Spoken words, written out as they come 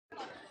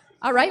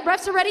All right,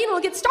 refs are ready, and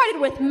we'll get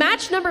started with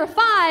match number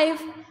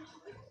 5.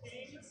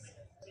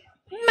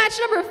 Match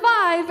number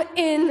 5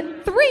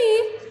 in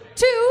 3,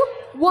 2,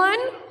 1,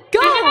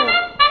 go!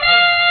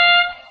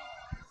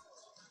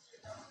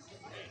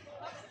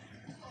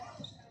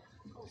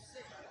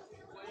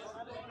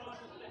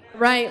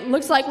 Right,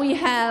 looks like we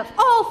have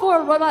all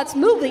 4 robots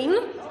moving.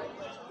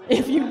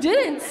 If you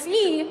didn't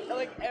see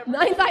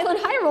 9th Island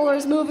High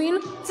Rollers moving,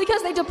 it's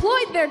because they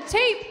deployed their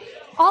tape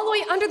all the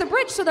way under the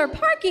bridge, so they're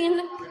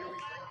parking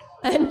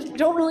and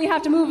don't really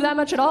have to move that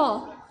much at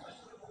all.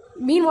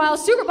 Meanwhile,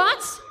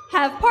 SuperBots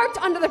have parked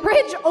under the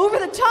bridge over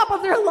the top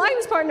of their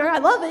alliance partner. I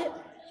love it.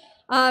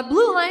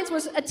 Blue Alliance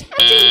was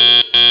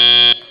attempting...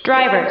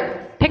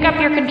 Drivers, pick up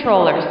your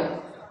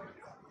controllers.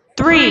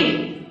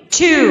 3,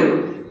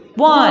 2,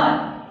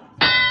 1.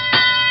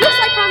 Looks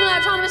like from the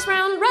autonomous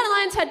round, Red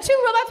Alliance had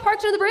 2 robots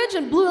parked under the bridge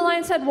and Blue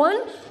Alliance had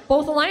 1.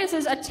 Both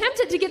alliances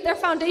attempted to get their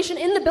foundation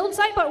in the build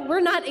site, but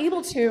were not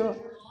able to.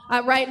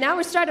 Right now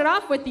we started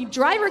off with the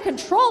driver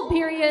control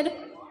period.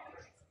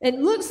 It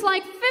looks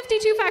like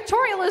 52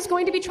 Factorial is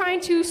going to be trying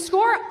to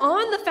score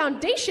on the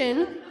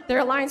foundation. Their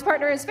alliance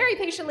partner is very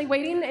patiently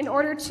waiting in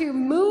order to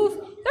move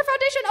their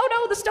foundation. Oh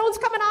no, the stone's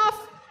coming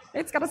off.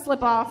 It's gonna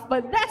slip off,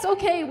 but that's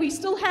okay. We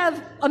still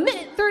have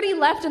 1:30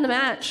 left in the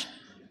match.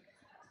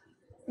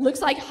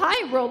 Looks like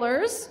High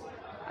Rollers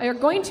are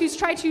going to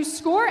try to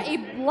score a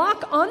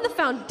block on the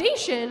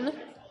foundation.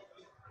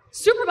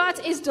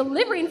 SuperBots is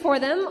delivering for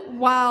them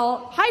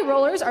while High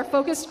Rollers are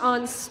focused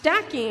on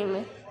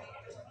stacking.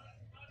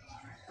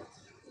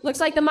 Looks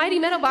like the mighty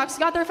Meadowbots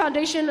got their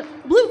foundation,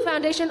 blue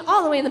foundation,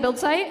 all the way in the build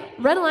site.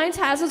 Red Alliance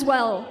has as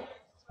well.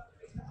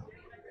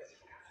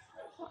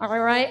 All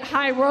right,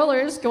 High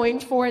Rollers going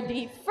for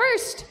the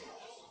first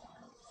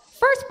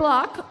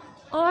block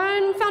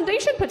on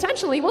foundation,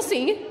 potentially. We'll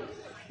see.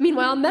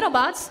 Meanwhile,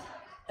 Meadowbots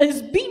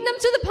is beating them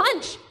to the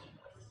punch.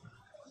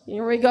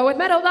 Here we go with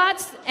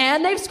Meadowbots,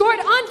 and they've scored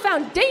on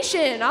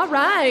foundation. All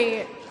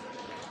right.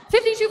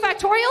 52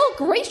 Factorial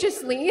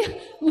graciously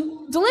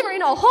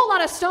delivering a whole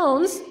lot of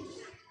stones.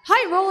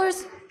 High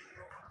Rollers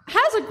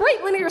has a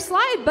great linear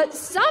slide, but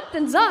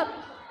something's up.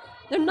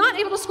 They're not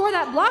able to score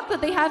that block that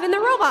they have in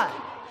their robot.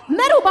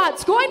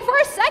 Meadowbots going for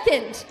a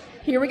second.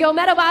 Here we go,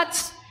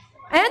 Meadowbots.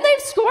 And they've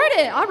scored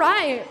it. All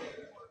right.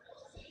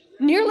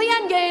 Nearly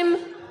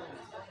endgame.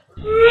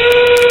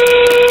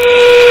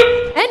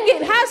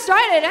 Endgame has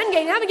started.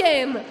 Endgame, have a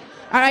game.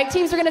 All right,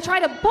 teams are going to try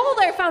to pull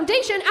their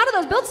foundation out of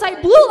those build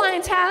site. Blue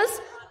Alliance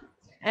has.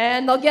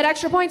 And they'll get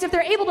extra points if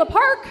they're able to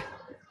park.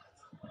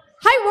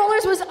 High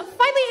Rollers was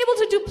finally able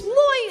to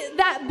deploy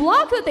that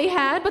block that they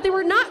had, but they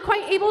were not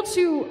quite able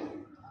to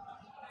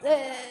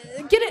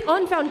get it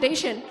on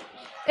foundation.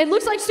 It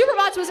looks like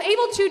SuperBots was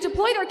able to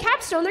deploy their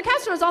capstone. Their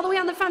capstone is all the way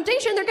on the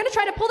foundation. They're going to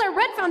try to pull their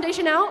red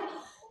foundation out.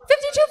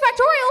 52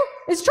 Factorial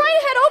is trying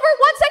to head over.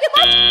 1 second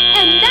left.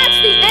 And that's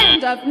the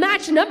end of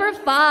match number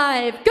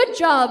 5. Good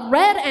job,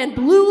 Red and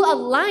Blue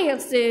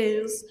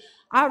Alliances.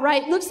 All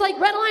right, looks like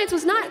Red Alliance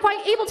was not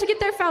quite able to get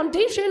their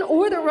foundation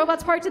or their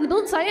robots parked in the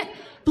build site.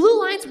 Blue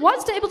Alliance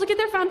was able to get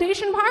their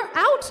foundation part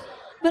out,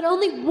 but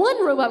only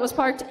 1 robot was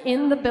parked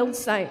in the build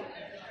site.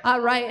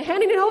 All right,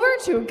 handing it over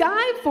to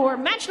Guy for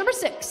match number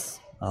 6.